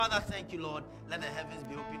Father, thank you, Lord. Let the heavens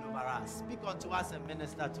be open over us. Speak unto us and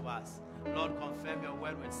minister to us. Lord, confirm your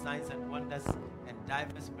word with signs and wonders and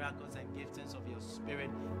diverse miracles and giftings of your spirit.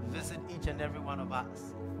 Visit each and every one of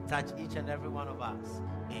us. Touch each and every one of us.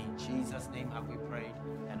 In Jesus' name have we prayed.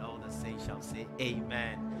 And all the saints shall say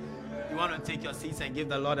amen. You want to take your seats and give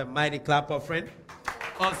the Lord a mighty clap offering?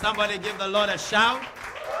 Or somebody give the Lord a shout?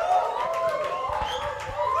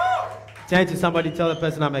 Turn to somebody, tell the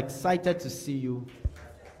person, I'm excited to see you.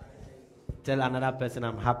 Tell another person,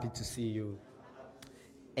 I'm happy to see you.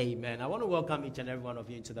 Amen. I want to welcome each and every one of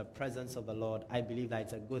you into the presence of the Lord. I believe that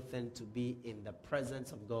it's a good thing to be in the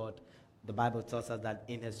presence of God. The Bible tells us that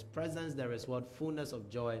in his presence there is what? Fullness of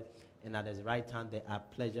joy, and at his right hand there are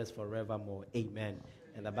pleasures forevermore. Amen.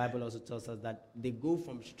 And the Bible also tells us that they go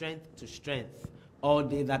from strength to strength all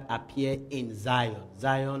they that appear in Zion.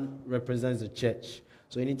 Zion represents the church.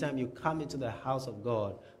 So anytime you come into the house of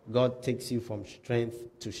God, God takes you from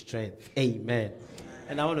strength to strength. Amen.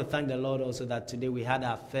 And I want to thank the Lord also that today we had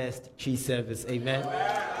our first tree service. Amen.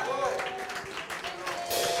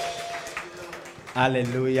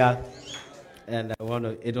 Hallelujah. And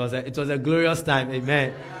it was a glorious time.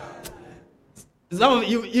 Amen. Some of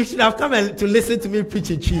you should have come to listen to me preach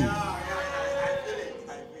a tree.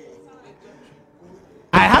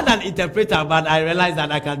 I had an interpreter, but I realized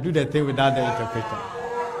that I can do the thing without the interpreter.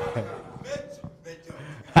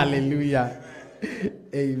 Hallelujah.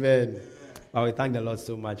 Amen. Well, we thank the Lord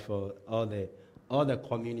so much for all the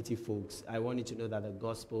community folks. I want you to know that the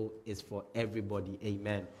gospel is for everybody.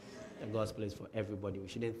 Amen. The gospel is for everybody. We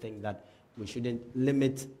shouldn't think that we shouldn't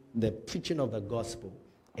limit the preaching of the gospel.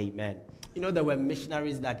 Amen. You know, there were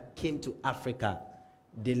missionaries that came to Africa.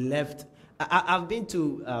 They left. I've been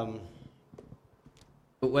to,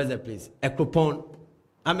 where's that place? Ekropon.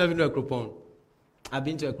 I'm never been to Ekropon. I've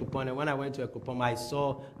been to Ekropon, and when I went to Ekropon,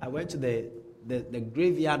 I went to the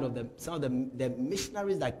graveyard of some of the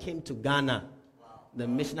missionaries that came to Ghana. Wow. The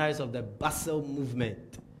missionaries of the Basel movement.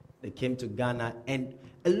 They came to Ghana, and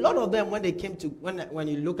a lot of them, when they came to, when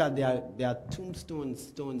you look at their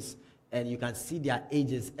tombstones, and you can see their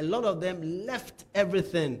ages, a lot of them left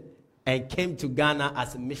everything and came to Ghana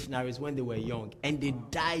as missionaries when they were young, and they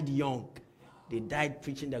died young. They died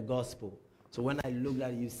preaching the gospel. So when I looked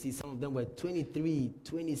at it, you see some of them were 23,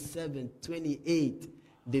 27, 28.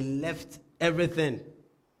 They left everything.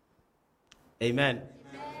 Amen.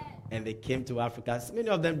 And they came to Africa. Many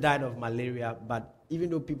of them died of malaria, but even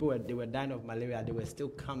though they were dying of malaria, they were still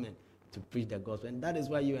coming to preach the gospel. And that is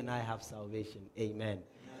why you and I have salvation. Amen.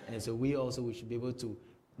 And so we should be able to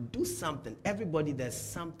do something. Everybody, there's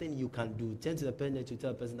something you can do. Turn to the person to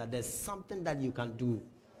tell the person that there's something that you can do.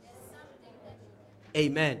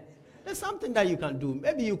 Amen. There's something that you can do.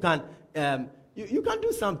 Maybe you can you can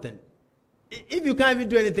do something. If you can't even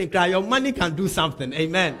do anything, your money can do something.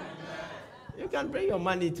 Amen. You can bring your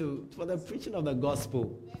money for the preaching of the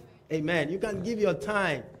gospel. Amen. You can give your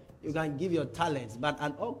time. You can give your talents. But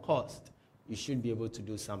at all cost, you should be able to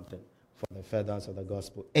do something for the furtherance of the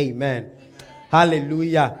gospel. Amen.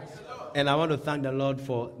 Hallelujah. And I want to thank the Lord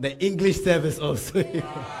for the English service also.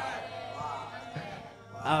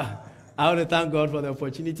 I want to thank God for the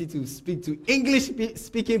opportunity to speak to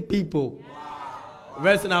English-speaking people.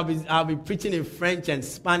 Very soon I'll be preaching in French and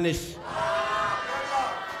Spanish.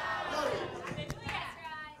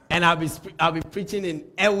 And I'll be preaching in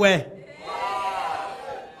Ewe.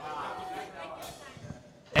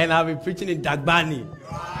 And I'll be preaching in Dagbani.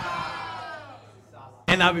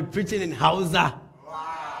 And I'll be preaching in Hausa.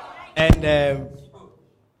 And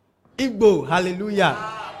Igbo. Hallelujah.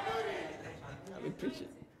 I'll be preaching.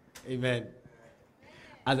 Amen.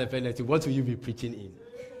 As a penalty, what will you be preaching in?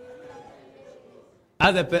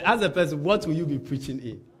 As a person, what will you be preaching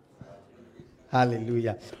in?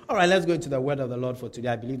 Hallelujah. All right, let's go into the word of the Lord for today.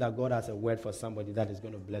 I believe that God has a word for somebody that is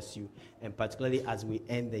going to bless you. And particularly as we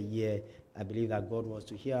end the year, I believe that God wants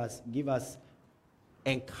to hear us, give us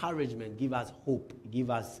encouragement, give us hope,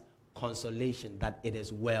 give us consolation that it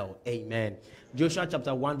is well. Amen. Joshua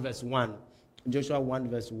chapter 1 verse 1. Joshua 1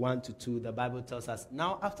 verse 1 to 2, the Bible tells us,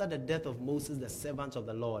 now after the death of Moses, the servant of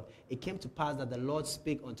the Lord, it came to pass that the Lord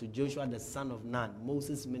spake unto Joshua the son of Nun,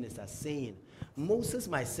 Moses' minister, saying, Moses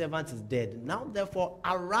my servant is dead. Now therefore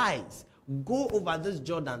arise, go over this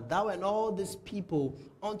Jordan, thou and all these people,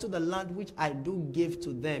 unto the land which I do give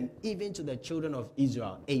to them, even to the children of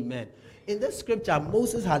Israel. Amen. In this scripture,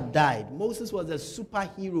 Moses had died. Moses was a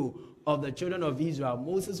superhero of the children of Israel.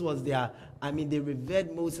 Moses was their I mean, they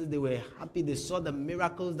revered Moses. They were happy. They saw the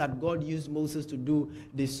miracles that God used Moses to do.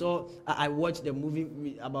 They saw, I watched the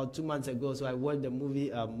movie about 2 months ago. So I watched the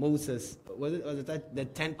movie Moses. Was it the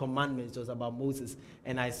 10 Commandments? It was about Moses.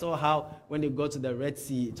 And I saw how when they got to the Red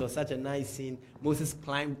Sea, it was such a nice scene. Moses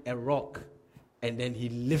climbed a rock. And then he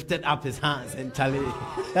lifted up his hands and Charlie.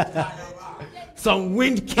 Some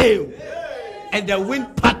wind came. And the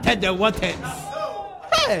wind parted the waters.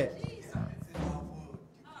 Hey!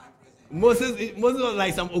 Moses was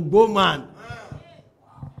like some Ogbo man.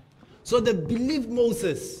 So they believed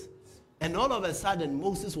Moses. And all of a sudden,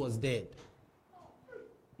 Moses was dead.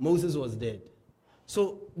 Moses was dead.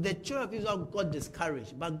 So the children of Israel got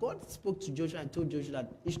discouraged. But God spoke to Joshua and told Joshua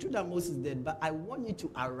that it's true that Moses is dead, but I want you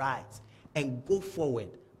to arise and go forward.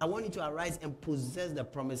 I want you to arise and possess the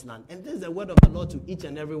promised land. And this is the word of the Lord to each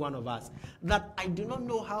and every one of us. That I do not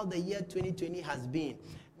know how the year 2020 has been.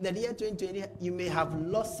 The year 2020, you may have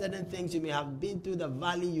lost certain things. You may have been through the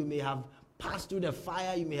valley. You may have passed through the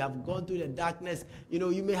fire. You may have gone through the darkness. You know,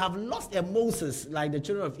 you may have lost a Moses like the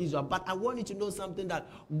children of Israel. But I want you to know something, that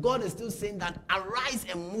God is still saying that arise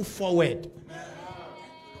and move forward.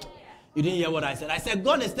 You didn't hear what I said. I said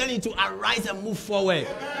God is telling you to arise and move forward.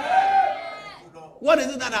 What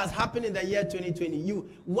is it that has happened in the year 2020?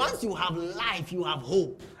 Once you have life, you have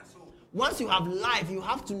hope. Once you have life, you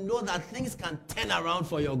have to know that things can turn around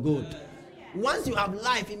for your good. Once you have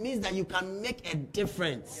life, it means that you can make a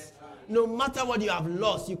difference. No matter what you have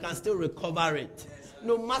lost, you can still recover it.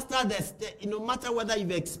 No matter whether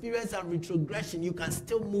you've experienced a retrogression, you can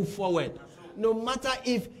still move forward. No matter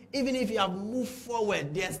even if you have moved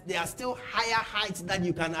forward, there are still higher heights that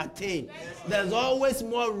you can attain. There's always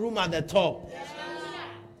more room at the top.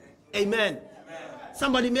 Amen.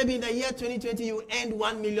 Somebody, maybe in the year 2020, you earned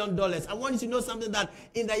 $1 million. I want you to know something, that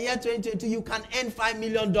in the year 2020, you can earn $5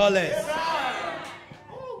 million.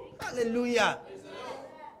 Hallelujah.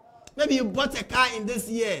 Maybe you bought a car in this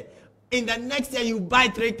year. In the next year, you buy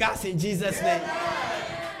 3 cars in Jesus' name.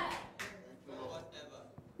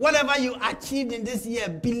 Whatever you achieved in this year,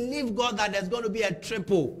 believe God that there's going to be a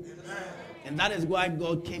triple. And that is why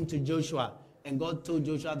God came to Joshua. And God told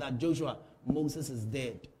Joshua that, Joshua, Moses is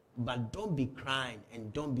dead. But don't be crying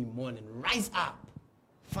and don't be mourning. Rise up.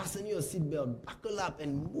 Fasten your seatbelt. Buckle up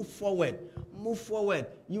and move forward. Move forward.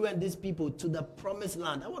 You and these people to the promised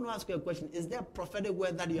land. I want to ask you a question. Is there a prophetic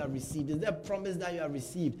word that you have received? Is there a promise that you have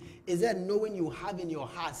received? Is there knowing you have in your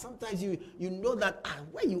heart? Sometimes you know that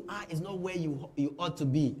where you are is not where you ought to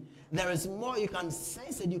be. There is more. You can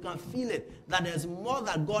sense it. You can feel it. That there's more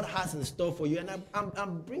that God has in store for you. And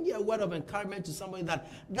I'm bringing a word of encouragement to somebody that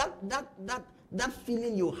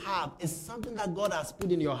feeling you have is something that God has put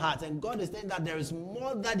in your heart. And God is saying that there is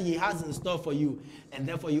more that He has in store for you. And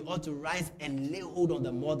therefore, you ought to rise and lay hold on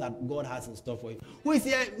the more that God has in store for you. Who is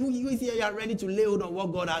here? Who is here? You are ready to lay hold on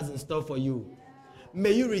what God has in store for you.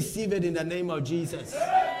 May you receive it in the name of Jesus.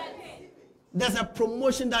 There's a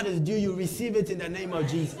promotion that is due. You receive it in the name of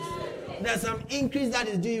Jesus. There's some increase that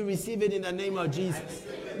is due. You receive it in the name of Jesus.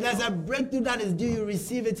 There's a breakthrough that is due. You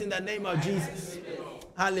receive it in the name of Jesus.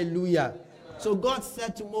 Hallelujah. So God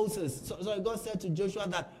said to Moses, God said to Joshua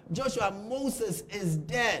that, Joshua, Moses is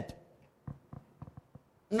dead.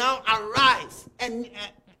 Now arise. And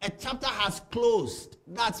a chapter has closed.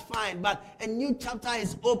 That's fine. But a new chapter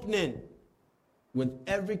is opening. With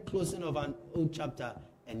every closing of an old chapter,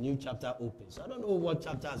 a new chapter opens. So I don't know what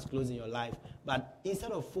chapter has closed in your life. But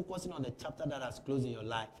instead of focusing on the chapter that has closed in your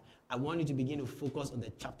life, I want you to begin to focus on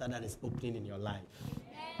the chapter that is opening in your life.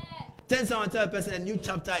 Tell someone, tell a person, a new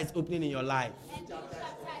chapter is opening in your life.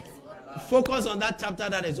 Focus on that chapter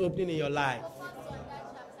that is opening in your life.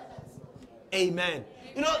 Amen.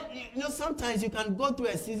 You know, sometimes you can go through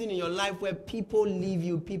a season in your life where people leave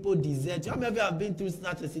you, people desert you. How many of you have been through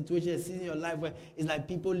such a situation, a season in your life where it's like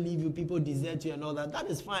people leave you, people desert you and all that? That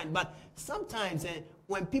is fine. But sometimes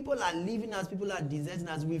when people are leaving us, people are deserting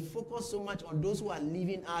us, we focus so much on those who are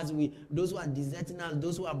leaving us, those who are deserting us,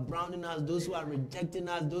 those who are browning us, those who are rejecting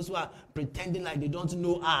us, those who are pretending like they don't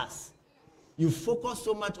know us. You focus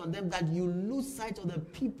so much on them that you lose sight of the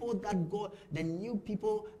people that God, the new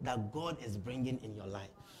people that God is bringing in your life.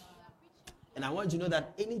 And I want you to know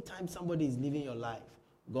that anytime somebody is leaving your life,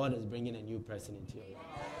 God is bringing a new person into your life.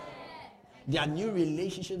 There are new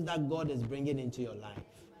relationships that God is bringing into your life.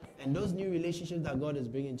 And those new relationships that God is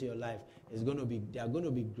bringing into your life they are going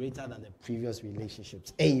to be greater than the previous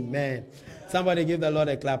relationships. Amen. Somebody give the Lord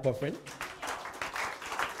a clap offering.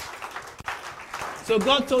 So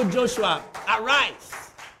God told Joshua,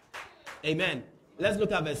 arise. Amen. Let's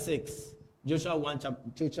look at verse 6. Joshua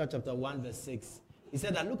chapter 1, verse 6. He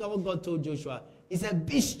said that, look at what God told Joshua. He said,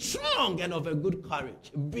 be strong and of a good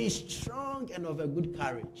courage. Be strong and of a good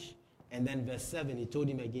courage. And then verse 7, he told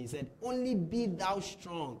him again, he said, only be thou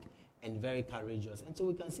strong and very courageous. And so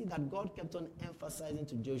we can see that God kept on emphasizing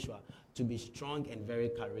to Joshua to be strong and very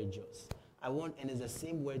courageous. And it's the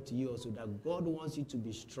same word to you also, that God wants you to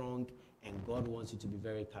be strong and God wants you to be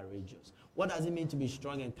very courageous. What does it mean to be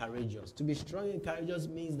strong and courageous? To be strong and courageous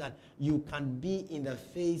means that you can be in the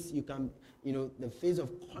face, the face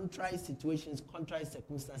of contrary situations, contrary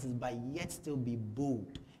circumstances, but yet still be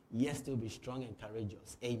bold, yet still be strong and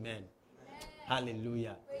courageous. Amen.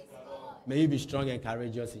 Hallelujah. May you be strong and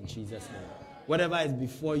courageous in Jesus' name. Whatever is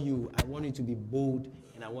before you, I want you to be bold,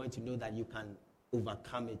 and I want you to know that you can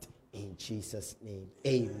overcome it in Jesus' name.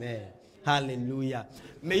 Amen. Hallelujah.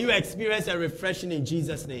 May you experience a refreshing in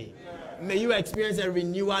Jesus' name. May you experience a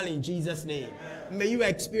renewal in Jesus' name. May you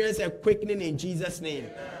experience a quickening in Jesus' name.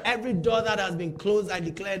 Every door that has been closed, I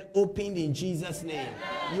declared opened in Jesus' name.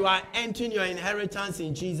 You are entering your inheritance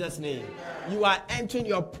in Jesus' name. You are entering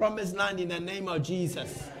your promised land in the name of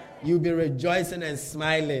Jesus. You'll be rejoicing and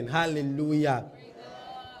smiling. Hallelujah.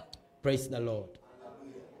 Praise the Lord.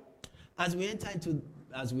 As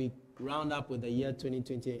we round up with the year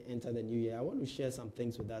 2020 and enter the new year, I want to share some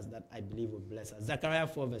things with us that I believe will bless us. Zechariah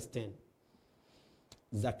 4 verse 10.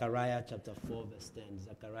 Zechariah chapter 4 verse 10.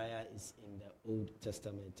 Zechariah is in the Old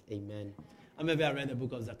Testament. Amen. How many of you have read the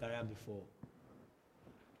book of Zechariah before?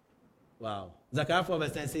 Wow. Zechariah 4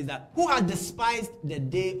 verse 10 says that, who has despised the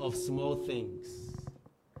day of small things?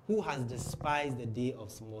 Who has despised the day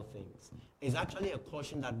of small things? It's actually a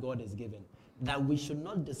caution that God has given, that we should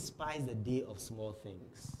not despise the day of small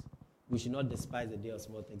things. We should not despise the day of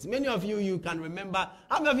small things. Many of you can remember,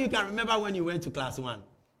 how many of you can remember when you went to class 1?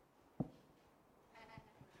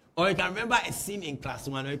 Or you can remember a scene in class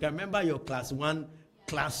 1, or you can remember your class 1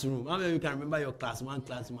 classroom. How many of you can remember your class 1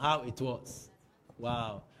 classroom, how it was?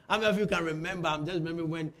 Wow. How many of you can remember, I'm just remembering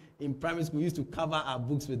when in primary school we used to cover our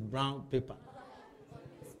books with brown paper.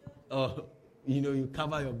 Oh, you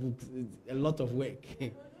cover your books. It's a lot of work.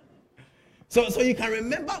 So you can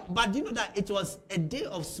remember, but you know that it was a day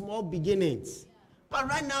of small beginnings. But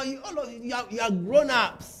right now, you are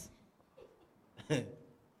grown-ups.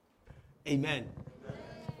 Amen.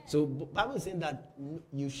 So Bible is saying that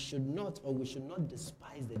you should not, or we should not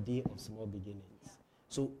despise the day of small beginnings.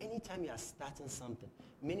 So anytime you are starting something,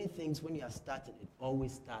 many things when you are starting, it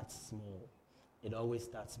always starts small. It always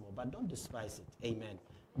starts small, but don't despise it. Amen.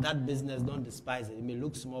 That business, don't despise it. It may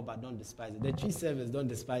look small, but don't despise it. The tree service, don't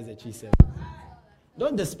despise the tree service.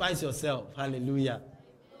 Don't despise yourself. Hallelujah.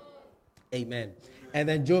 Amen. And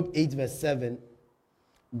then Job 8 verse 7.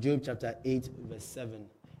 Job chapter 8 verse 7.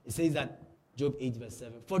 It says that, Job 8 verse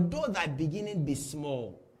 7. For though thy beginning be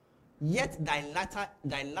small, yet thy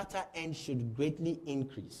latter end should greatly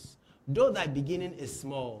increase. Though thy beginning is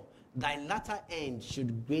small, thy latter end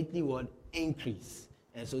should greatly increase.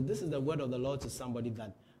 And so this is the word of the Lord to somebody,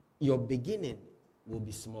 that your beginning will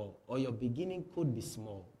be small, or your beginning could be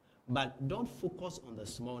small. But don't focus on the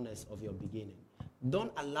smallness of your beginning.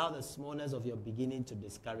 Don't allow the smallness of your beginning to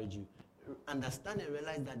discourage you. Understand and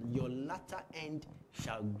realize that your latter end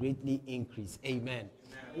shall greatly increase. Amen.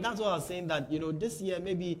 And that's what I was saying, that, this year,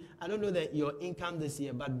 maybe, I don't know that your income this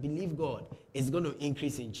year, but believe God, it's going to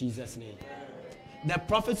increase in Jesus' name. The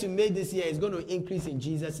profits you made this year is going to increase in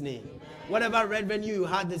Jesus' name. Whatever revenue you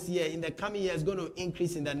had this year, in the coming year, is going to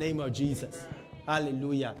increase in the name of Jesus.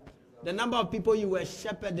 Hallelujah. The number of people you were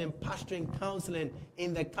shepherding, pastoring, counseling,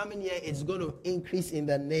 in the coming year, it's going to increase in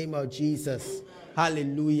the name of Jesus.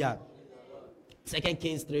 Hallelujah. 2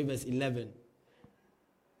 Kings 3 verse 11.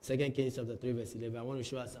 2 Kings chapter 3 verse 11. I want to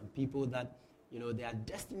show us some people that, their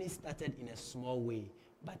destiny started in a small way,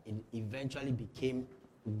 but it eventually became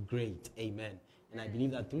great. Amen. And I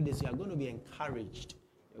believe that through this, you are going to be encouraged.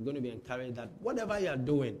 You're going to be encouraged that whatever you are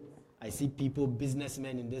doing, I see people,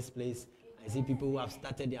 businessmen in this place. I see people who have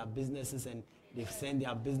started their businesses and they've sent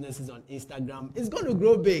their businesses on Instagram. It's going to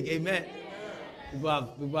grow big. Amen. Some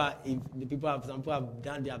people have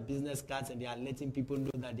done their business cards and they are letting people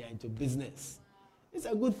know that they are into business. It's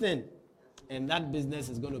a good thing. And that business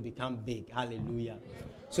is going to become big. Hallelujah.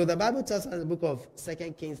 So the Bible tells us in the book of 2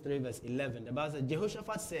 Kings 3 verse 11, the Bible says,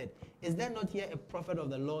 Jehoshaphat said, is there not here a prophet of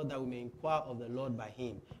the Lord, that we may inquire of the Lord by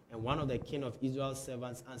him? And one of the king of Israel's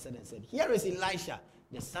servants answered and said, here is Elisha,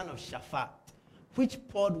 the son of Shaphat, which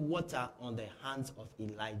poured water on the hands of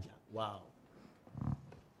Elijah. Wow.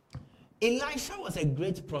 Elisha was a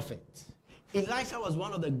great prophet. Elisha was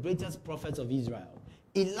one of the greatest prophets of Israel.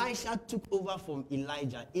 Elisha took over from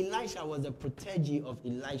Elijah. Elisha was the protege of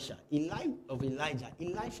Elijah.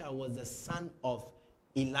 Elisha was the son of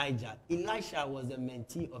Elijah. Elisha was the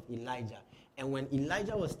mentee of Elijah. And when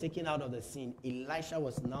Elijah was taken out of the scene, Elisha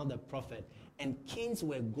was now the prophet. And kings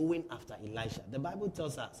were going after Elisha. The Bible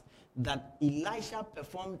tells us that Elisha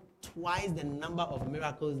performed twice the number of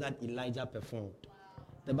miracles that Elijah performed.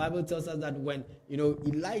 The Bible tells us that when,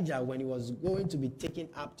 Elijah, when he was going to be taken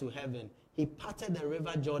up to heaven, he parted the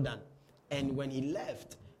river Jordan. And when he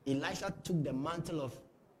left, Elisha took the mantle of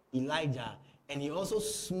Elijah and he also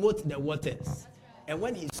smote the waters. And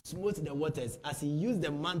when he smote the waters, as he used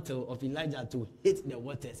the mantle of Elijah to hit the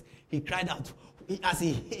waters, he cried out,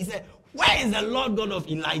 he said, "Where is the Lord God of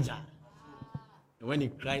Elijah?" And when he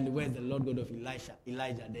cried, "Where is the Lord God of Elijah?"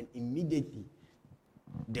 then immediately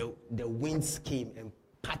the winds came and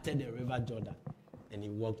parted the river Jordan, and he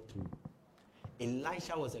walked through.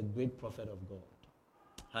 Elisha was a great prophet of God.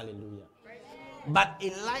 Hallelujah. But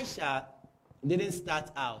Elisha didn't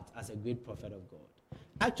start out as a great prophet of God.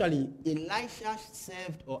 Actually, Elisha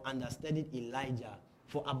served or understudied Elijah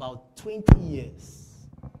for about 20 years.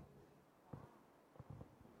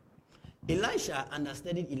 Elisha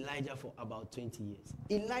understudied Elijah for about 20 years.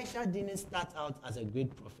 Elisha didn't start out as a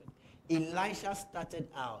great prophet. Elisha started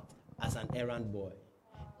out as an errand boy.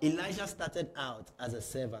 Elisha started out as a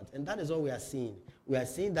servant. And that is what we are seeing. We are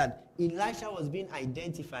seeing that Elisha was being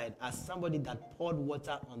identified as somebody that poured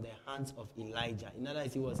water on the hands of Elijah. In other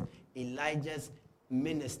words, he was Elijah's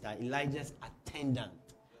minister, Elijah's attendant.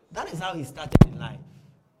 That is how he started in life.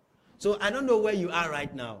 So I don't know where you are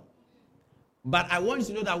right now. But I want you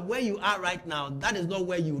to know that where you are right now, that is not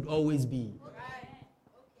where you would always be.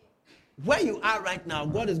 Where you are right now,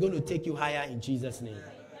 God is going to take you higher in Jesus' name.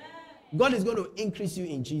 God is going to increase you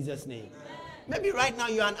in Jesus' name. Maybe right now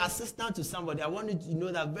you are an assistant to somebody. I want you to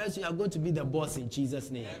know that very soon you are going to be the boss in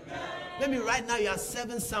Jesus' name. Maybe right now you are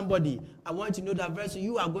serving somebody. I want you to know that very soon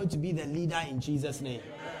you are going to be the leader in Jesus' name.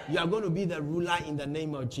 You are going to be the ruler in the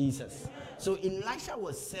name of Jesus. So Elisha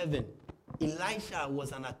was serving. Elisha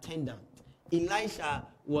was an attendant. Elisha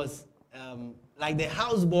was like the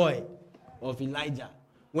houseboy of Elijah.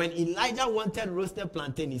 When Elijah wanted roasted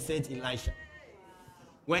plantain, he sent Elisha.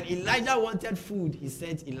 When Elijah wanted food, he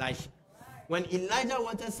sent Elisha. When Elijah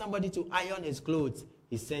wanted somebody to iron his clothes,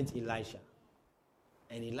 he sent Elisha.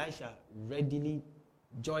 And Elisha readily,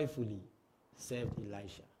 joyfully served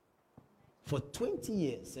Elisha. For 20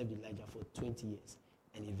 years, served Elijah for 20 years.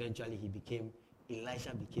 And eventually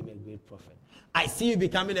Elisha became a great prophet. I see you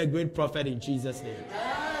becoming a great prophet in Jesus' name.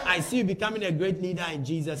 I see you becoming a great leader in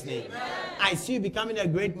Jesus' name. I see you becoming a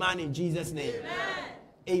great man in Jesus' name.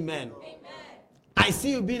 Amen. I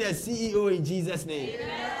see you being a CEO in Jesus' name.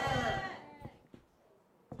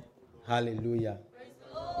 Hallelujah.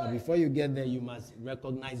 But before you get there, you must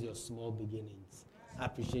recognize your small beginnings.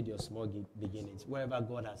 Appreciate your small beginnings. Wherever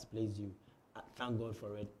God has placed you, thank God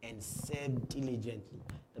for it and serve diligently.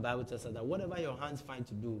 The Bible tells us that whatever your hands find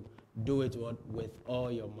to do, do it with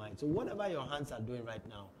all your might. So whatever your hands are doing right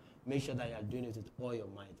now, make sure that you are doing it with all your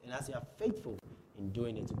might. And as you are faithful in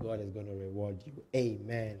doing it, God is going to reward you.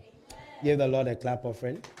 Amen. Give the Lord a clap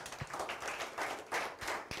offering.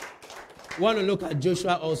 Want to look at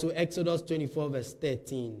Joshua also, Exodus 24 verse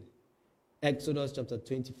 13. Exodus chapter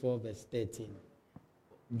 24 verse 13.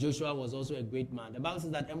 Joshua was also a great man. The Bible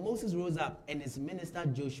says that, and Moses rose up and his minister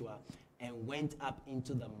Joshua and went up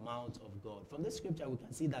into the mount of God. From this scripture, we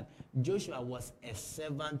can see that Joshua was a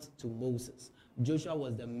servant to Moses. Joshua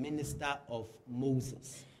was the minister of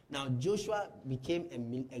Moses. Now, Joshua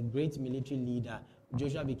became a great military leader.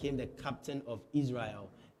 Joshua became the captain of Israel.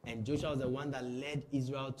 And Joshua was the one that led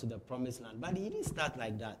Israel to the promised land. But he didn't start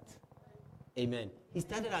like that. Amen. He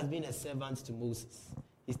started as being a servant to Moses.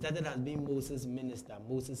 He started as being Moses' minister,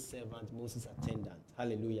 Moses' servant, Moses' attendant.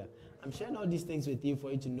 Hallelujah. I'm sharing all these things with you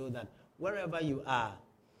for you to know that wherever you are,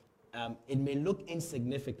 it may look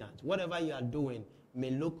insignificant. Whatever you are doing may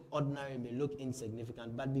look ordinary, may look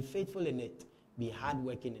insignificant, but be faithful in it, be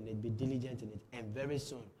hardworking in it, be diligent in it, and very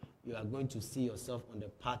soon you are going to see yourself on the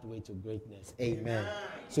pathway to greatness. Amen.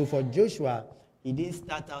 So for Joshua, he didn't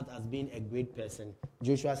start out as being a great person.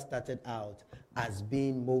 Joshua started out as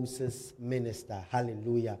being Moses' minister.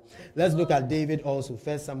 Hallelujah. Let's look at David also.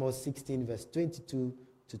 1 Samuel 16 verse 22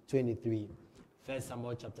 to 23. 1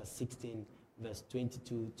 Samuel chapter 16 verse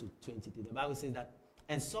 22 to 23. The Bible says that,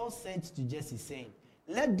 and Saul sent to Jesse saying,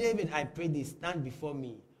 let David, I pray thee, stand before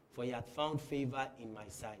me, for he hath found favor in my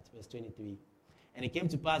sight. Verse 23. And it came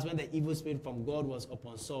to pass when the evil spirit from God was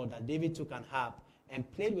upon Saul, that David took an harp and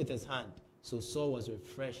played with his hand. So Saul was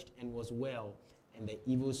refreshed and was well, and the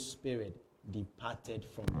evil spirit departed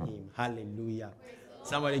from him. Hallelujah.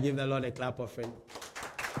 Somebody give the Lord a clap offering.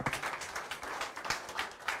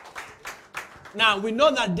 Now, we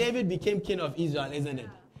know that David became king of Israel, isn't it?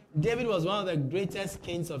 David was one of the greatest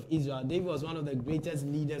kings of Israel. David was one of the greatest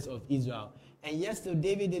leaders of Israel. And yes, still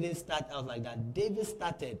David didn't start out like that. David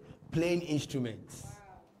started playing instruments.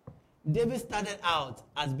 David started out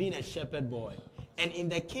as being a shepherd boy. And in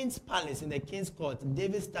the king's palace, in the king's court,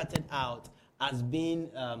 David started out as being,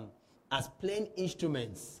 as playing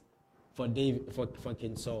instruments for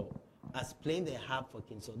King Saul. As playing the harp for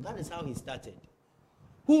King Saul. That is how he started.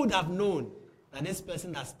 Who would have known that this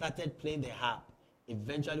person that started playing the harp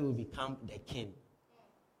eventually will become the king?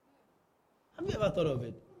 Have you ever thought of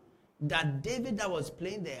it? That David that was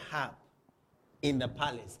playing the harp in the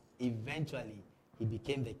palace, eventually he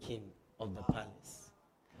became the king of the palace.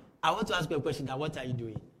 I want to ask you a question. Now, what are you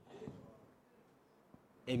doing?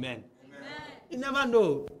 Amen. Amen. You never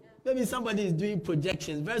know. Maybe somebody is doing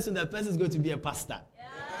projections. Very soon the person is going to be a pastor.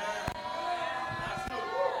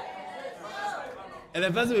 And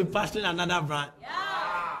the person will be pastoring another branch.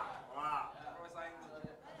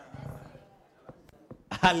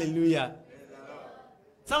 Hallelujah.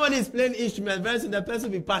 Somebody is playing instruments. Very soon the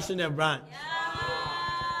person will be pastoring a branch.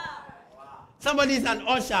 Somebody is an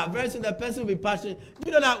usher. Very soon the person will be pastoring.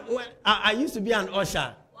 You know that when I used to be an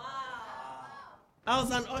usher. I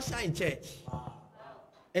was an usher in church.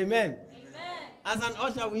 Amen. As an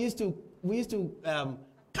usher, we used to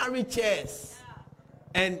carry chairs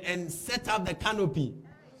and set up the canopy.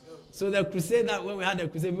 So the crusade, that when we had the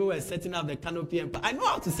crusade, we were setting up the canopy. And I know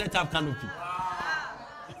how to set up canopy.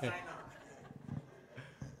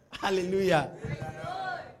 Hallelujah.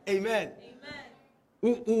 Amen.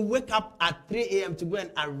 We'll wake up at 3 a.m. to go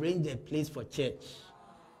and arrange a place for church.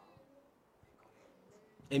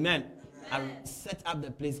 Amen. I set up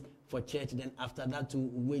the place for church. Then after that to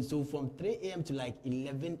wait. So from 3 a.m. to like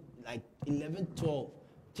 11, 12,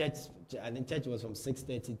 church. I think church was from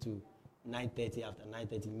 6:30 to 9:30. After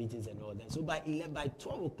 9:30 meetings and all that. So by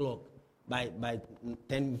 12 o'clock, by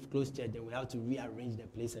 10 we close church. Then we have to rearrange the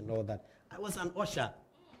place and all that. I was an usher,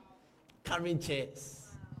 carrying chairs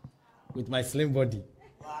with my slim body.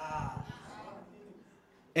 Wow.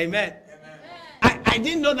 Amen. I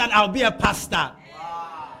didn't know that I'll be a pastor.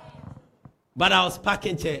 Wow. But I was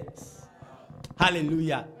packing chairs.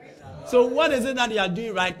 Hallelujah. So what is it that you are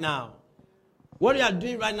doing right now? What you are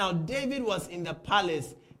doing right now, David was in the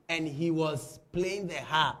palace and he was playing the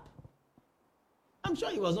harp. I'm sure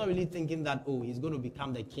he was not really thinking that, oh, he's going to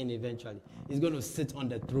become the king eventually. He's going to sit on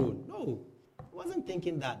the throne. No, he wasn't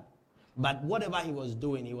thinking that. But whatever he was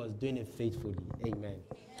doing it faithfully. Amen.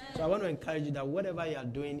 So I want to encourage you that whatever you are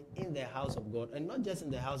doing in the house of God, and not just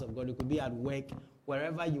in the house of God, it could be at work,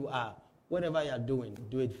 wherever you are, whatever you are doing,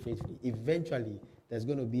 do it faithfully. Eventually, there's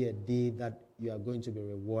going to be a day that you are going to be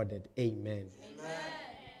rewarded. Amen. Amen.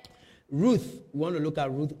 Ruth, we want to look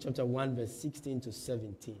at Ruth chapter 1, verse 16 to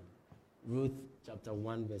 17. Ruth chapter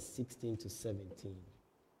 1, verse 16 to 17.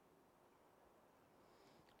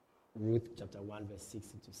 Ruth chapter 1, verse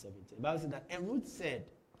 16 to 17. The Bible says that, and Ruth said,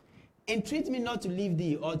 entreat me not to leave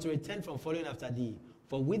thee or to return from following after thee,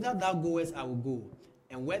 for whither thou goest I will go,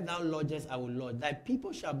 and where thou lodgest I will lodge. Thy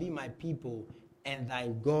people shall be my people, and thy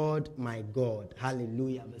God my God.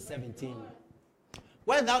 Hallelujah. Verse 17.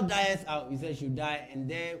 When thou diest, he said, should die, and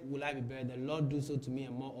there will I be buried. The Lord do so to me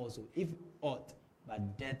and more also, if aught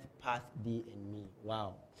but death pass thee and me.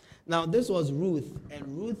 Wow. Now this was Ruth, and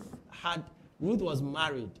Ruth was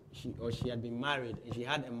married. She had been married, and she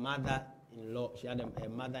had a mother-in-law. She had a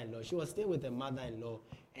mother-in-law. She was staying with her mother-in-law,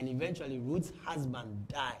 and eventually Ruth's husband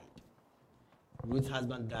died.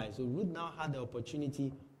 So Ruth now had the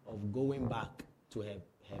opportunity of going back to her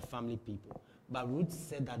family people. But Ruth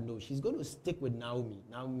said that no, she's going to stick with Naomi.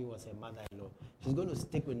 Naomi was her mother-in-law. She's going to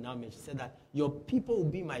stick with Naomi. She said that your people will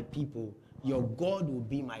be my people. Your God will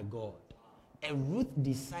be my God. And Ruth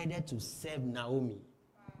decided to serve Naomi.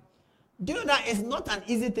 Do you know that it's not an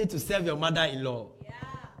easy thing to serve your mother-in-law?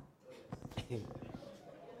 Yeah.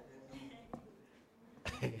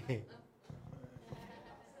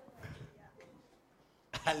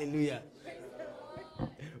 Hallelujah.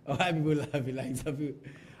 Why people laughing like some people?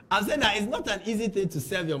 I'm saying that it's not an easy thing to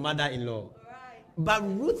serve your mother-in-law. Right. But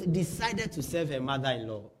Ruth decided to serve her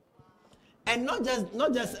mother-in-law. And not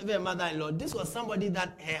just serve her mother-in-law. This was somebody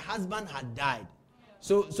that her husband had died.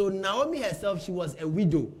 So Naomi herself, she was a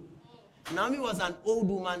widow. Naomi was an old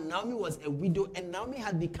woman. Naomi was a widow. And Naomi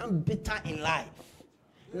had become bitter in life.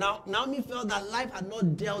 Now, Naomi felt that life had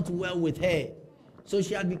not dealt well with her. So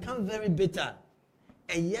she had become very bitter.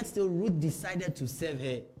 And yet still Ruth decided to serve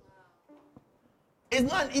her. It's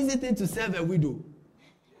not an easy thing to serve a widow.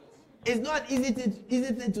 It's not an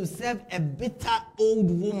easy thing to serve a bitter old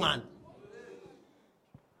woman.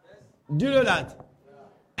 Do you know that?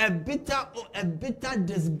 A bitter,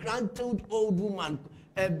 disgruntled old woman.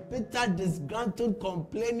 A bitter, disgruntled,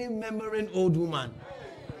 complaining, murmuring old woman.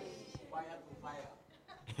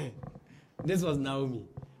 This was Naomi.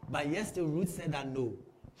 But yesterday, Ruth said that no,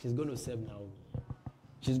 she's going to serve Naomi.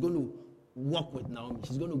 She's going to walk with Naomi.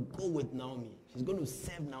 She's going to go with Naomi. She's going to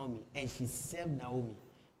serve Naomi. And she served Naomi.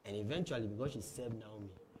 And eventually, because she served Naomi,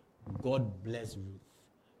 God blessed Ruth.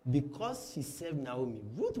 Because she served Naomi,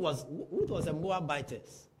 Ruth was a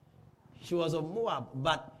Moabitess. She was a Moab,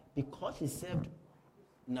 but because she served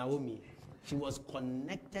Naomi, she was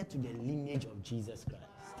connected to the lineage of Jesus Christ.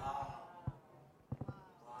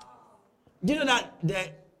 Do you know that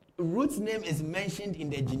the Ruth's name is mentioned in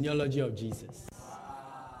the genealogy of Jesus?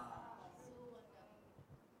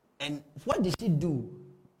 And what did she do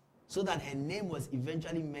so that her name was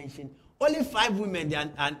eventually mentioned? Only 5 women,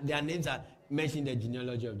 their names are mentioned in the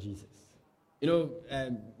genealogy of Jesus. You know,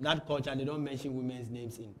 that culture, they don't mention women's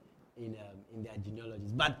names in their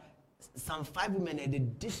genealogies. But some 5 women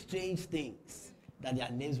did strange things that their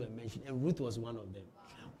names were mentioned, and Ruth was one of them.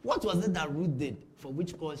 What was it that Ruth did for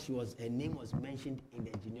which cause her name was mentioned in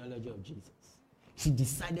the genealogy of Jesus? She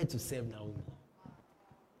decided to serve Naomi.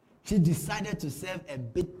 She decided to serve a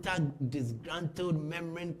bitter, disgruntled,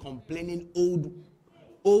 murmuring, complaining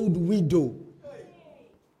old widow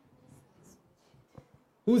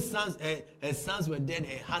whose sons, her sons were dead,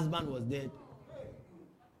 her husband was dead.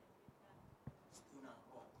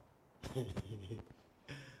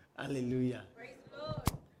 Hallelujah. Praise the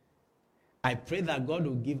Lord. I pray that God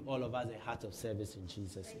will give all of us a heart of service in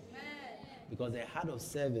Jesus' name. Amen. Because a heart of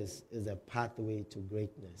service is a pathway to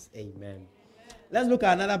greatness. Amen. Amen. Let's look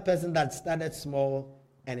at another person that started small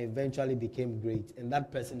and eventually became great. And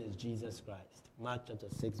that person is Jesus Christ. Mark chapter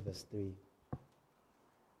 6, verse 3.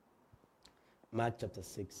 Mark chapter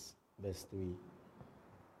 6, verse 3.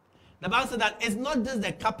 The Bible says that it's not just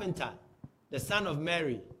the carpenter, the son of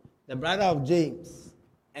Mary, the brother of James,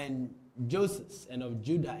 and Joseph, and of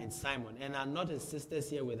Judah and Simon, and are not his sisters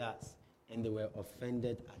here with us, and they were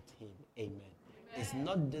offended at him. Amen. It's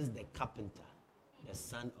not just the carpenter, the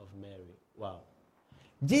son of Mary. Wow.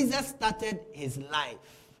 Jesus started his life,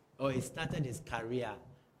 or he started his career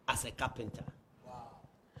as a carpenter. Wow.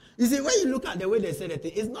 You see, when you look at the way they said it,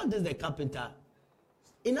 it's not just the carpenter.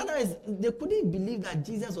 In other words, they couldn't believe that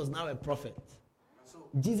Jesus was now a prophet.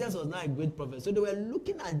 Jesus was now a great prophet. So they were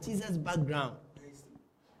looking at Jesus' background.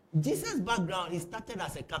 Jesus' background, he started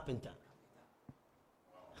as a carpenter.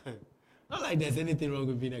 Not like there's anything wrong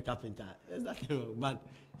with being a carpenter. There's nothing wrong. But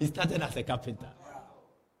he started as a carpenter.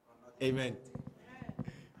 Amen.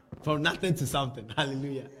 From nothing to something.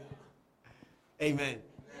 Hallelujah. Amen.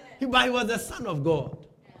 But he was the Son of God.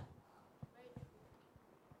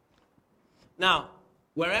 Now,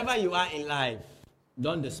 wherever you are in life,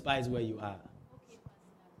 don't despise where you are.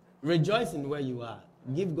 Rejoice in where you are.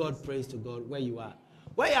 Give God praise to God where you are.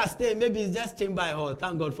 Where you are staying, maybe it's just chamber hall.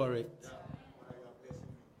 Thank God for it.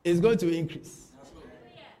 It's going to increase.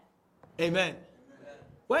 Amen.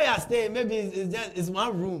 Where you are staying, maybe it's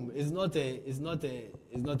one room. It's not a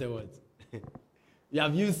word. You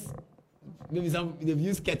have used they've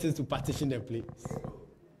used curtains to partition the place.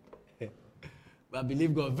 But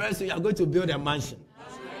believe God. Very soon you are going to build a mansion.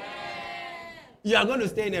 You are going to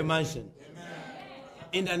stay in a mansion.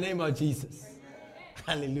 In the name of Jesus.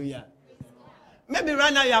 Hallelujah. Maybe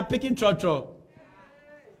right now you are picking trotro.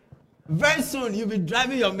 Very soon you'll be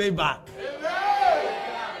driving your Maybach.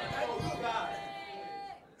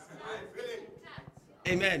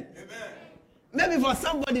 Amen. Maybe for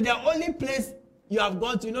somebody, the only place you have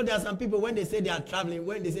gone to, you know, there are some people when they say they are traveling,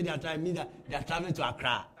 mean that they are traveling to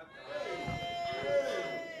Accra.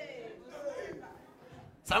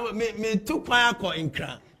 Some me took my akọ in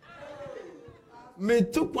Accra. Me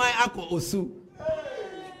took my akọ Osu.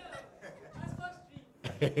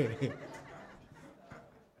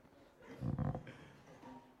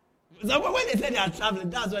 So when they say they are traveling,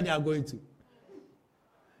 that's where they are going to.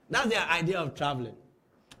 That's their idea of traveling.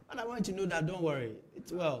 And I want you to know that, don't worry,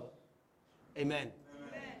 it's well. Amen.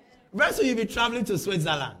 Very soon you'll be traveling to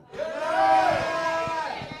Switzerland.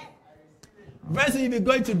 Very soon you'll be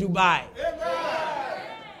going to Dubai.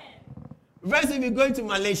 Very soon you'll be going to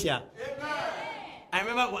Malaysia. I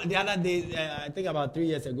remember the other day, I think about 3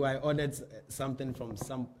 years ago, I ordered something from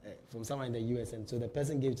someone in the US, and so the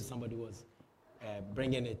person gave it to somebody who was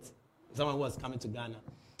bringing it. Someone who was coming to Ghana.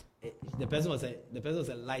 The person was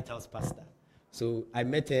a lighthouse pastor. So I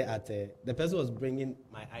met her at the person who was bringing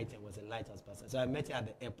my item was a lighthouse pastor. So I met her at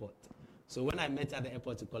the airport. So when I met her at the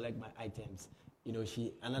airport to collect my items, you know,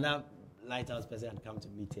 another lighthouse person had come to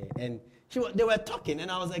meet her, and they were talking, and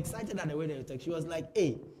I was excited at the way they were talking. She was like,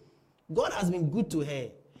 "Hey, God has been good to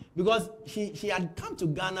her," because she had come to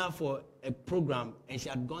Ghana for a program and she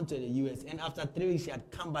had gone to the US, and after 3 weeks she had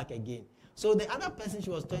come back again. So the other person she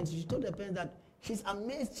was talking to, she told the person that she's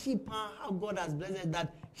amazed how God has blessed her,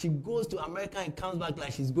 that she goes to America and comes back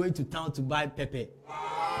like she's going to town to buy pepper.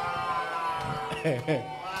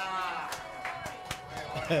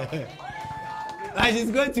 Like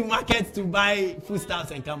she's going to market to buy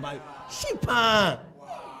foodstuffs and come back.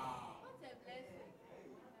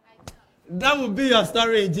 That will be your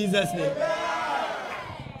story in Jesus' name.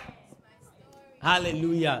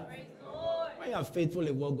 Hallelujah. When you are faithful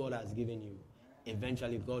in what God has given you,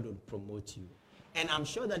 eventually God will promote you. And I'm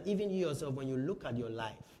sure that even you yourself, when you look at your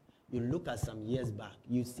life, you look at some years back,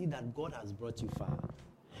 you see that God has brought you far.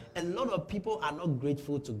 A lot of people are not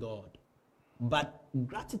grateful to God, but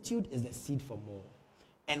gratitude is the seed for more.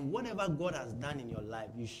 And whatever God has done in your life,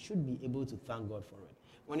 you should be able to thank God for it.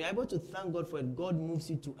 When you're able to thank God for it, God moves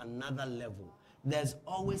you to another level. There's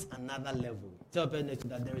always another level. Tell people next to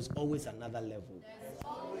that there is always another level.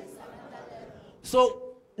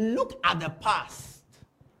 So look at the past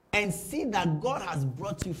and see that God has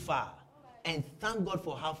brought you far, and thank God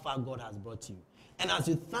for how far God has brought you. And as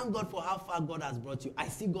you thank God for how far God has brought you, I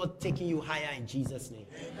see God taking you higher in Jesus' name.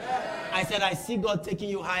 Amen. I said, I see God taking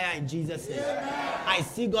you higher in Jesus' name. Amen. I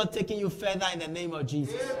see God taking you further in the name of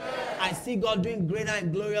Jesus. Amen. I see God doing greater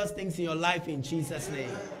and glorious things in your life in Jesus' name.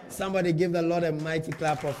 Amen. Somebody give the Lord a mighty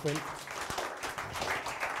clap of praise.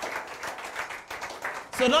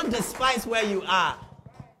 So don't despise where you are.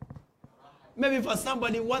 Maybe for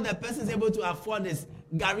somebody, what the person is able to afford is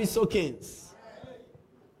Gary Soakins.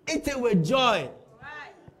 Eat it with joy.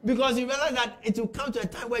 Because you realize that it will come to a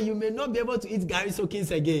time where you may not be able to eat Gary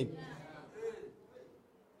Soakins again.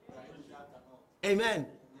 Amen.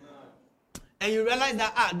 And you realize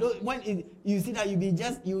that when you see that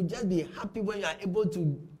you just be happy when you are able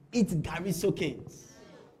to eat Gary Soakins.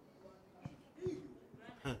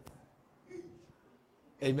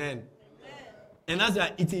 Amen. And as you are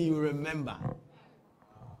eating, you remember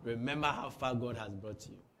how far God has brought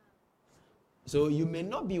you. So you may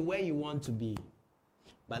not be where you want to be,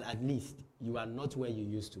 but at least you are not where you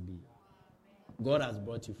used to be. God has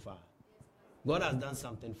brought you far. God has done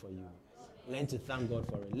something for you. Learn to thank God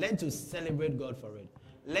for it. Learn to celebrate God for it.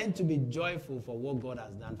 Learn to be joyful for what God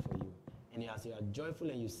has done for you. And as you are joyful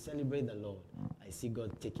and you celebrate the Lord, I see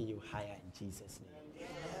God taking you higher in Jesus' name.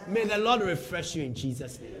 May the Lord refresh you in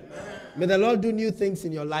Jesus' name. May the Lord do new things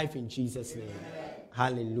in your life in Jesus' name.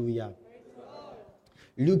 Hallelujah.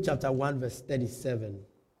 Luke chapter 1 verse 37.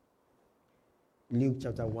 Luke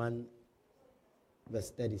chapter 1 verse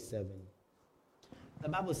 37. The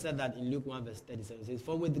Bible said that in Luke 1 verse 37. It says,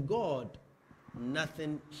 for with God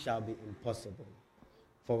nothing shall be impossible.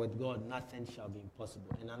 For with God nothing shall be impossible.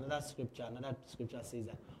 And another scripture says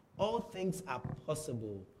that all things are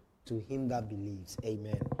possible to him that believes.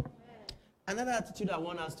 Amen. Another attitude I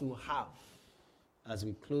want us to have as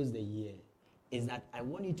we close the year is that I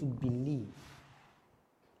want you to believe.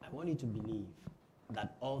 I want you to believe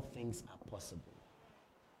that all things are possible.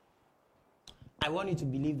 I want you to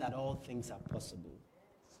believe that all things are possible.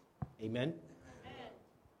 Amen?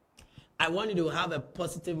 I want you to have a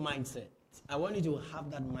positive mindset. I want you to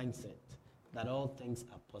have that mindset that all things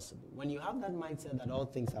are possible. When you have that mindset that all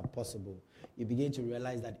things are possible, you begin to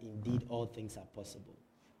realize that indeed all things are possible.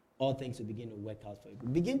 All things will begin to work out for you.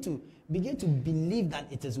 Begin to believe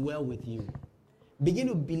that it is well with you. Begin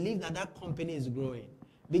to believe that that company is growing.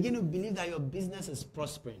 Begin to believe that your business is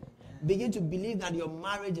prospering. Begin to believe that your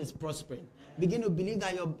marriage is prospering. Begin to believe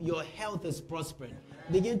that your health is prospering.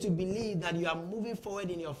 Begin to believe that you are moving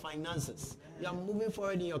forward in your finances. You are moving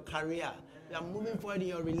forward in your career. You are moving forward in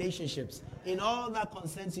your relationships. In all that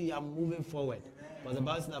concerns you, you are moving forward. But the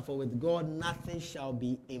Bible says that for with God nothing shall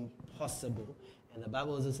be impossible. And the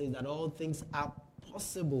Bible also says that all things are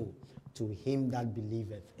possible to him that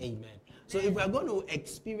believeth. Amen. So if we are going to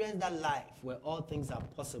experience that life where all things are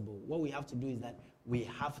possible, what we have to do is that we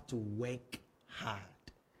have to work hard.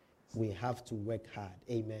 We have to work hard.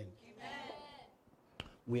 Amen.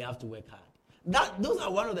 We have to work hard. Those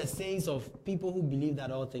are one of the sayings of people who believe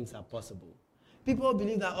that all things are possible. People who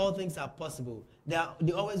believe that all things are possible, they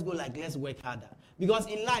always go like, let's work harder. Because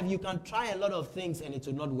in life, you can try a lot of things and it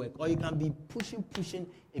will not work. Or you can be pushing,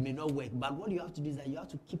 it may not work. But what you have to do is that you have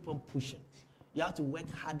to keep on pushing. You have to work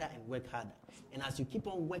harder and work harder. And as you keep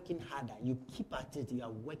on working harder, you keep at it, you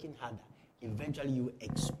are working harder. Eventually, you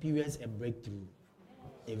experience a breakthrough.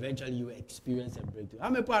 Eventually, you experience a breakthrough. How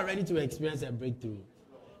many people are ready to experience a breakthrough?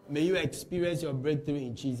 May you experience your breakthrough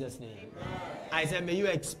in Jesus' name. I said, may you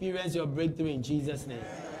experience your breakthrough in Jesus' name.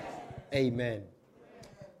 Amen.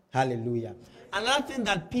 Hallelujah. Another thing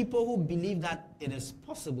that people who believe that it is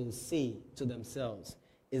possible say to themselves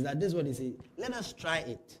is that this is what he says. Let us try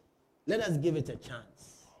it. Let us give it a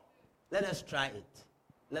chance. Let us try it.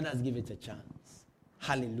 Let us give it a chance.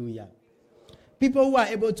 Hallelujah. People who are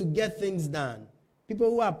able to get things done, people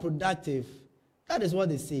who are productive, that is what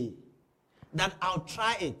they say. That I'll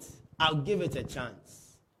try it. I'll give it a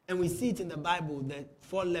chance. And we see it in the Bible that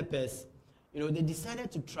 4 lepers, they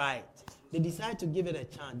decided to try it. They decided to give it a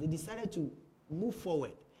chance. They decided to move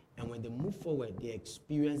forward. And when they move forward, they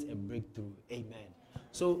experience a breakthrough. Amen.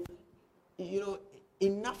 So,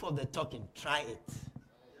 enough of the talking. Try it.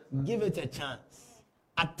 Give it a chance.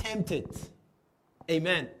 Attempt it.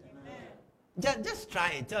 Amen. Just try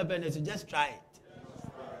it. Tell Bennett to just try it.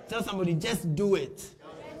 Tell somebody, just do it.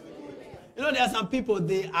 There are some people,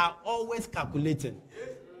 they are always calculating.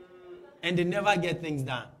 And they never get things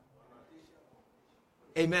done.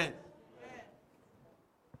 Amen.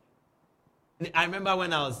 I remember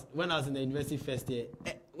when I was in the university first year,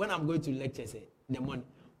 when I'm going to lectures in the morning,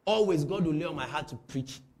 always God will lay on my heart to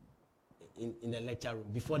preach in the lecture room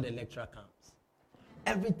before the lecturer comes.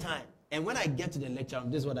 Every time. And when I get to the lecture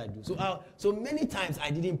room, this is what I do. So many times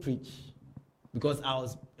I didn't preach because I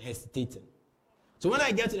was hesitating. So when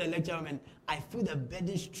I get to the lecture room and I feel the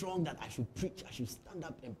burden strong that I should preach, I should stand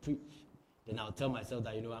up and preach, then I'll tell myself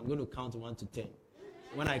that, I'm going to count 1 to 10.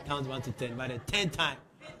 When I count 1 to 10, by the 10th time,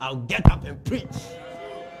 I'll get up and preach.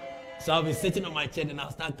 So I'll be sitting on my chair and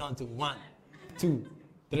I'll start counting 1, 2,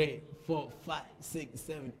 3, 4, 5, 6,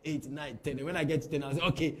 7, 8, 9, 10. And when I get to 10, I'll say,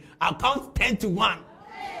 okay, I'll count 10 to 1.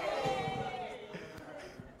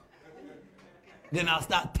 Then I'll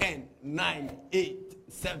start 10, 9, 8,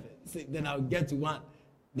 7, 6. Then I'll get to 1.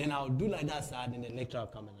 Then I'll do like that, sir. Then the lecturer will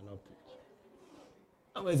come in and I'll preach.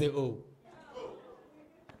 I'm going to say, oh.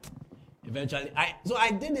 Eventually,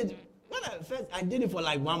 I did it. When I did it for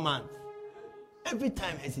like 1 month. Every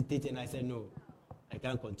time hesitating, I said, no, I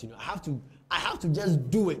can't continue. I have to just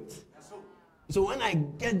do it. So when I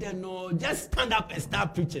get there, no, just stand up and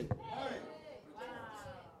start preaching.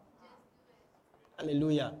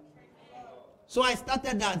 Hallelujah. So I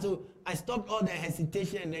started that. So I stopped all the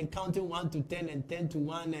hesitation and counting 1 to 10 and 10 to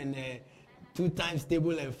 1 and 2 times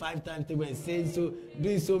table and 5 times table and saying so,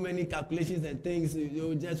 doing so many calculations and things,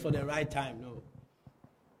 just for the right time. No.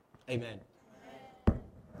 Amen.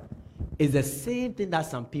 It's the same thing that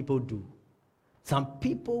some people do. Some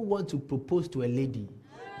people want to propose to a lady.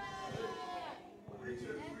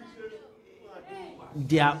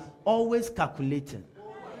 They are always calculating.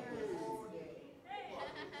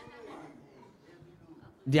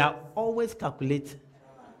 They are always calculating.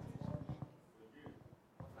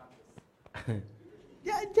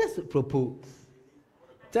 Yeah, just propose.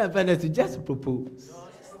 Tell Vanessa to just propose.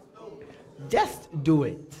 Just do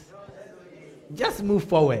it. Just move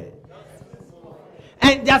forward.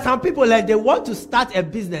 And there are some people like they want to start a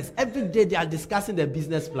business. Every day they are discussing the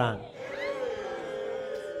business plan.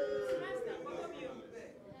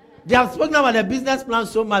 They have spoken about the business plan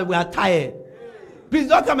so much we are tired. Please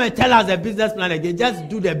don't come and tell us the business plan again. Just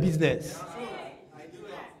do the business.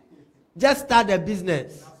 Just start the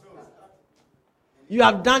business. You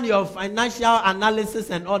have done your financial analysis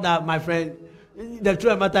and all that, my friend. The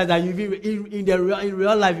truth of the matter is that in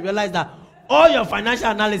real life, you realize that all your financial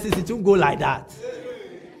analysis, it won't go like that.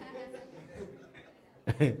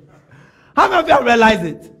 How many of you have realized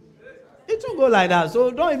it? It won't go like that.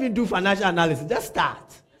 So don't even do financial analysis. Just start.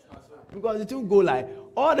 Because it won't go like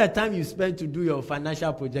all the time you spend to do your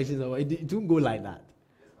financial projections, it won't go like that.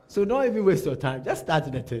 So don't even waste your time. Just start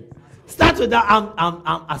with the thing. Start without,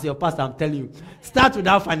 I'm as your pastor, I'm telling you, start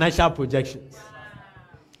without financial projections.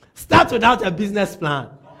 Start without a business plan.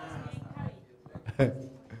 You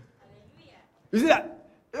see that?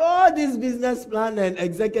 All this business plan and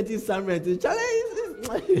executive summary,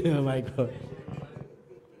 oh my God.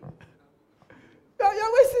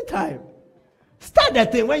 You're wasting time. Start the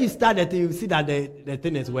thing. When you start the thing, you see that the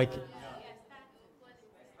thing is working.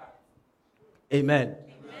 Amen.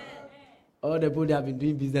 All the people that have been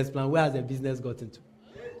doing business plan, where has the business gotten to?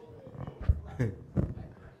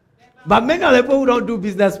 But many of the people who don't do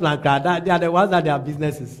business plan, they are the ones that their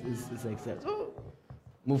business is success. So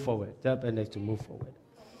move forward. Tell them next to move forward.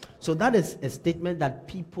 So that is a statement that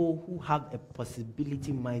people who have a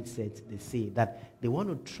possibility mindset, they say that they want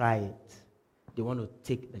to try it. They want to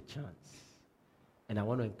take the chance. And I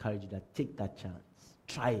want to encourage you that take that chance.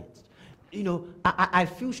 Try it. I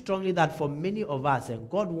feel strongly that for many of us, and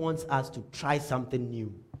God wants us to try something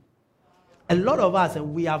new. A lot of us,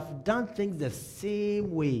 and we have done things the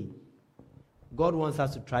same way. God wants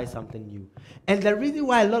us to try something new. And the reason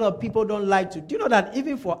why a lot of people don't like to, do you know that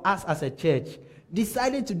even for us as a church,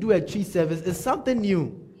 deciding to do a tree service is something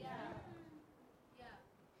new.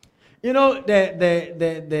 You know,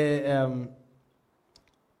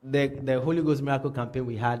 the Holy Ghost Miracle campaign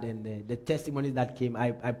we had and the testimonies that came,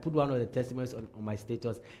 I put one of the testimonies on my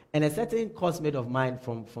status. And a certain coursemate of mine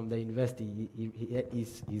from the university,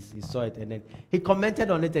 he saw it and then he commented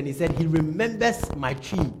on it and he said he remembers my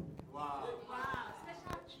tree. Wow.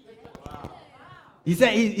 He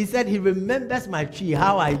said he remembers my tree,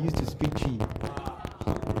 how I used to speak tree.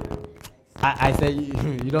 I said,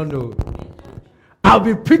 you don't know. I'll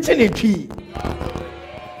be preaching a tree.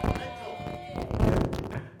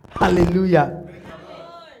 Hallelujah.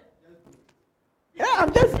 Yeah,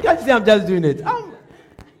 I'm just doing it.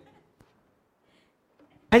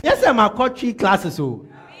 And yes, I'm a caught tree classes. So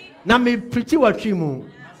now me preaching what tree mo.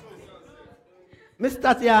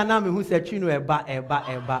 Mr. Tia na me who said tree no eba.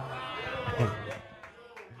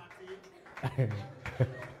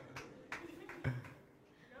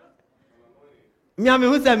 Me am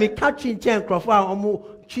who said me catching chain crofo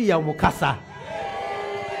omo tree ya omo kasa.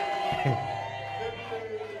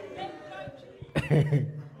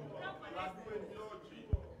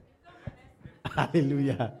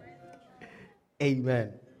 Hallelujah.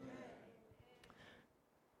 Amen.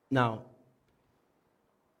 Now,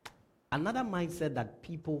 another mindset that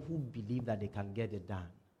people who believe that they can get it done,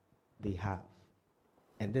 they have,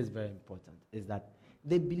 and this is very important, is that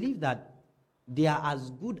they believe that they are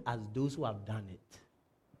as good as those who have done it.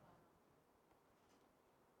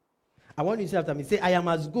 I want you to say after me, say, I am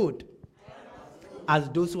as good as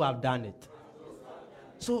those who have done it.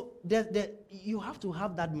 So you have to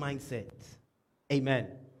have that mindset. Amen.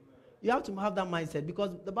 You have to have that mindset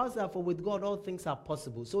because the Bible says, for with God all things are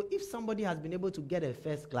possible. So if somebody has been able to get a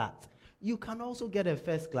first class, you can also get a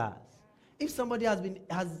first class. If somebody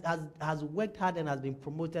has worked hard and has been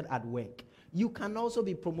promoted at work, you can also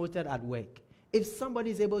be promoted at work. If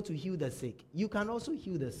somebody is able to heal the sick, you can also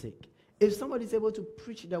heal the sick. If somebody is able to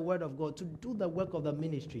preach the word of God, to do the work of the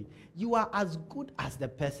ministry, you are as good as the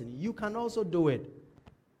person. You can also do it.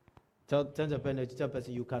 Tell the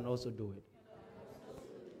person you can also do it.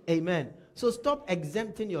 Amen. So stop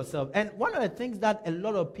exempting yourself. And one of the things that a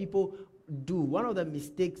lot of people do, one of the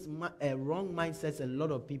mistakes, wrong mindsets a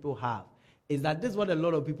lot of people have, is that this is what a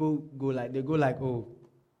lot of people go like. They go like, oh,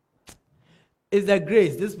 it's the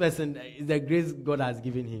grace. This person is the grace God has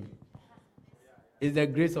given him. It's the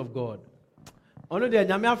grace of God. Only the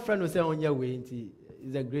Nyamia friend will say on your way, it's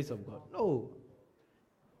the grace of God. No.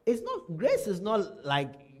 It's not, grace is not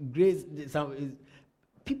like grace.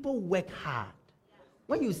 People work hard.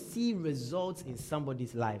 When you see results in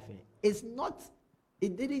somebody's life, it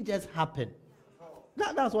didn't just happen.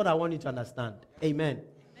 That's what I want you to understand. Amen.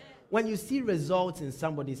 When you see results in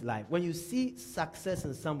somebody's life, when you see success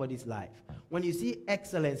in somebody's life, when you see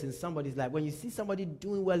excellence in somebody's life, when you see somebody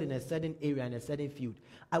doing well in a certain area, in a certain field,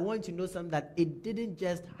 I want you to know something that it didn't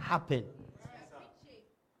just happen.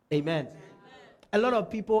 Amen. A lot of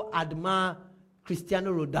people admire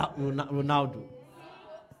Cristiano Ronaldo.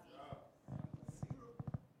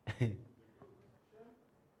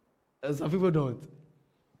 Some people don't.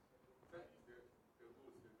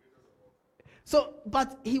 So,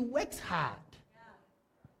 but he works hard.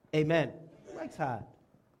 Amen. He works hard.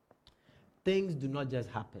 Things do not just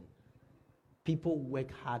happen. People work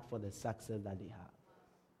hard for the success that they have.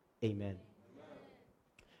 Amen.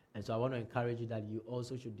 And so I want to encourage you that you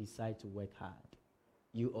also should decide to work hard.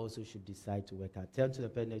 You also should decide to work hard. Tell the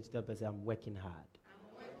person, I'm working hard.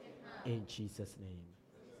 In Jesus' name.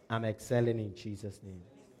 I'm excelling in Jesus' name.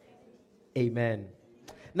 Amen.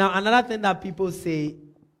 Now, another thing that people say,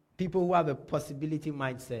 people who have a possibility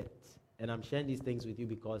mindset, and I'm sharing these things with you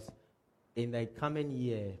because in the coming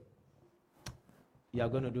year, you are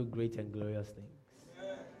going to do great and glorious things.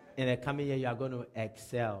 In the coming year, you are going to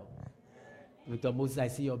excel. With the Moses, I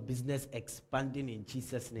see your business expanding in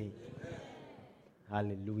Jesus' name.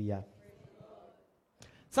 Hallelujah.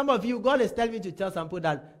 Some of you, God is telling me to tell some people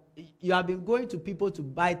that you have been going to people to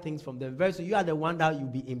buy things from them. Very soon, you are the one that you'll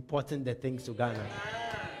be importing the things to Ghana.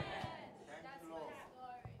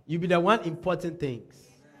 You'll be the one importing things.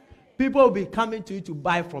 People will be coming to you to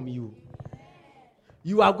buy from you.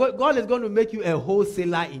 God is going to make you a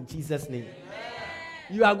wholesaler in Jesus' name.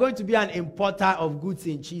 You are going to be an importer of goods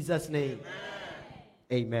in Jesus' name.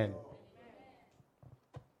 Amen.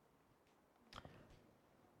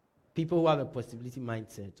 People who have a possibility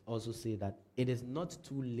mindset also say that it is not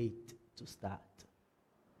too late to start.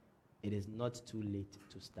 It is not too late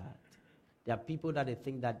to start. There are people that they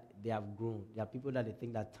think that they have grown. There are people that they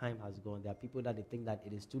think that time has gone. There are people that they think that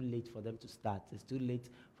it is too late for them to start. It's too late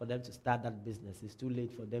for them to start that business. It's too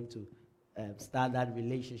late for them to start that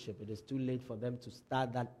relationship. It is too late for them to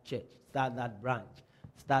start that church, start that branch,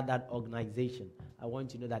 start that organization, I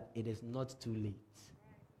want you to know that it is not too late.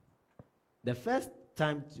 The first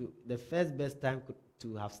best time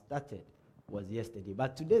to have started was yesterday,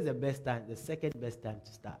 but today is the best time, the second best time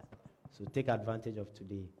to start. So take advantage of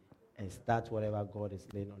today and start whatever God is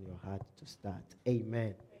laying on your heart to start.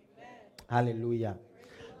 Amen. Hallelujah.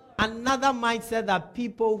 Another mindset that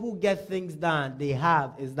people who get things done, they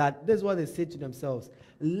have, is that this is what they say to themselves: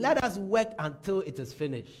 let us work until it is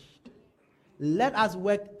finished. Let us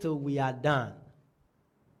work till we are done.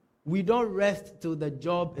 We don't rest till the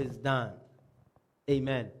job is done.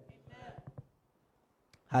 Amen.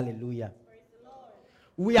 Hallelujah.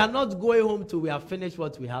 We are not going home till we have finished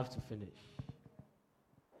what we have to finish.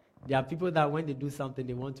 There are people that when they do something,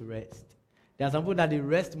 they want to rest. There are some people that they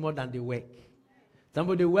rest more than they work.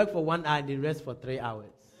 Somebody work for 1 hour and they rest for 3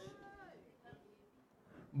 hours.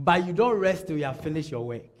 But you don't rest till you have finished your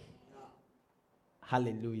work.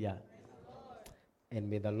 Hallelujah. And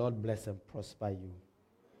may the Lord bless and prosper you.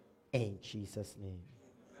 In Jesus' name.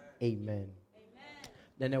 Amen.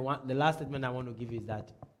 Then the last statement I want to give you is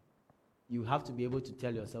that you have to be able to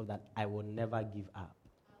tell yourself that I will never give up.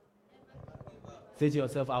 Say to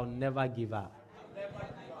yourself, I will never give up.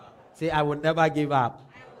 Say, I will never give up.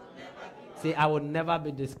 Say, I will never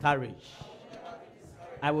be discouraged.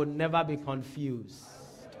 I will never be confused.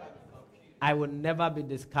 I will never be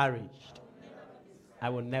discouraged. I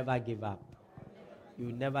will never give up. You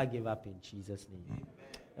will never give up in Jesus' name.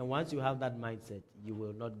 And once you have that mindset, you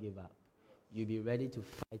will not give up. You'll be ready to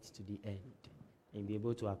fight to the end and be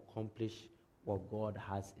able to accomplish what God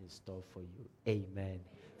has in store for you. Amen.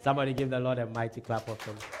 Somebody give the Lord a mighty clap of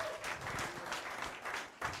hands.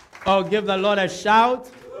 Oh, give the Lord a shout.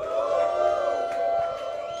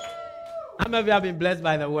 How many of you have been blessed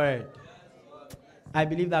by the word? I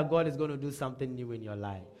believe that God is going to do something new in your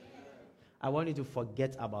life. I want you to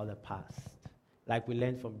forget about the past. Like we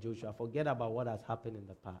learned from Joshua. Forget about what has happened in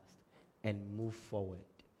the past and move forward.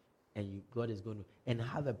 And God is going to, and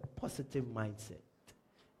have a positive mindset.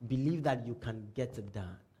 Believe that you can get it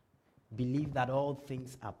done. Believe that all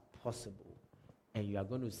things are possible. And you are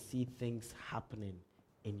going to see things happening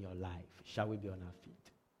in your life. Shall we be on our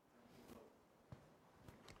feet?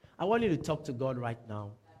 I want you to talk to God right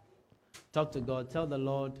now. Talk to God. Tell the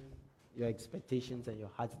Lord your expectations and your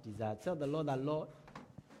heart's desire. Tell the Lord that, Lord,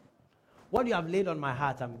 what you have laid on my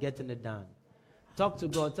heart, I'm getting it done. Talk to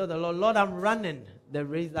God. Tell the Lord, Lord, I'm running the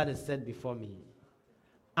race that is set before me.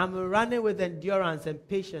 I'm running with endurance and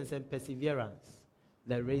patience and perseverance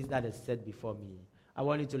the race that is set before me. I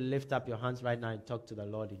want you to lift up your hands right now and talk to the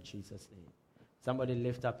Lord in Jesus' name. Somebody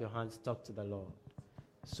lift up your hands, talk to the Lord.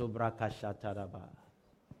 Sobrakashataraba.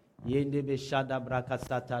 Yendebe shada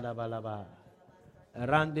brakasataraba.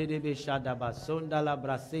 Randebe shadaba. Sondala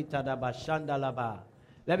brasitadaba shandalaba.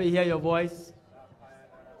 Let me hear your voice.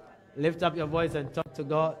 Lift up your voice and talk to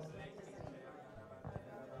God.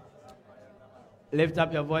 Lift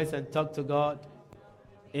up your voice and talk to God.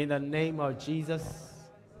 In the name of Jesus.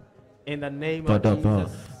 In the name of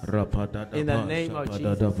Jesus. In the name of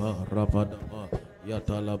Jesus.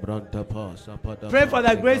 Pray for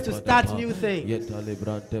the grace to start new things.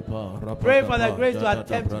 Pray for the grace to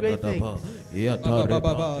attempt great things. In the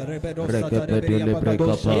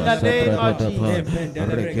name of Jesus.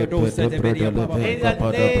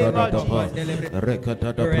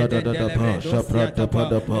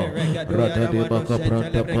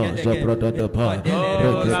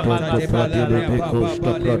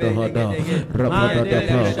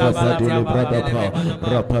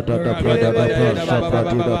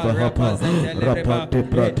 Rapatila Bahapa, Rapati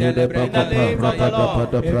Pratile Bakapa,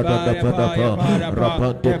 Rapata Pradapa,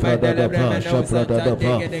 Rapati Pradapa,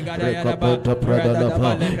 Shapradapa, Rekapata Pradapa,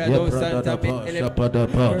 Yapradapa,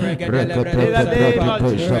 Shapadapa, Rekapata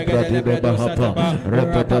Shapradile Bahapa,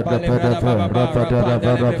 Rapata Padapa, Rapata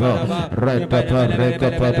Varapa, Rapata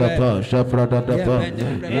Rekapadapa, Shapradapa, Shapadapa,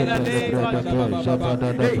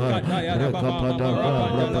 Rekapadapa,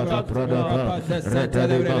 Rapata Pradapa,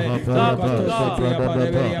 Retali Bahapa,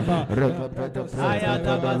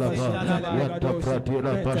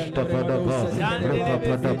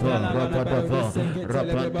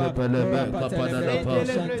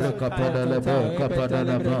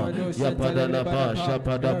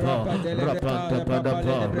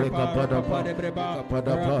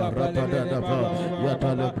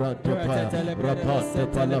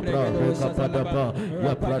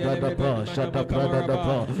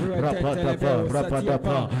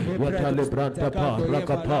 Rapata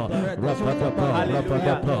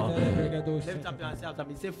Lift up yourself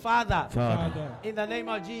and say, Father, Father, in the name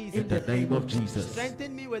of Jesus, in the name of Jesus,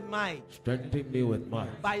 strengthen me with might strengthen me with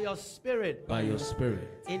might by your spirit by your spirit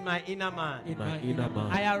in my inner man. in my inner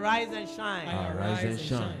man. I arise and shine. I arise and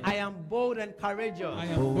shine. I am bold and courageous. I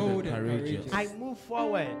am bold and courageous. I move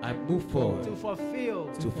forward I move forward to fulfill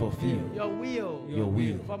your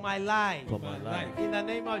will for my life. for my life. In the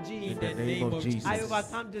name of In Jesus, the name of Jesus, I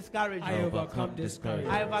overcome discouragement. I overcome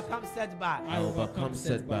discouragement. I overcome setbacks. I overcome I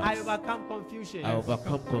setbacks. overcome confusion. I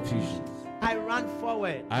overcome confusion. I run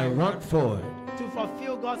forward I run forward to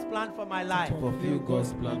fulfill God's plan for my life. to fulfill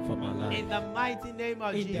God's plan for my life. In the mighty name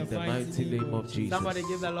of In Jesus. the mighty name of Jesus. Somebody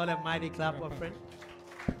give the Lord a mighty clap, offering.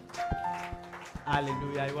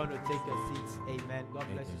 Hallelujah. You want to take your seats. Amen. God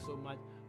bless you so much.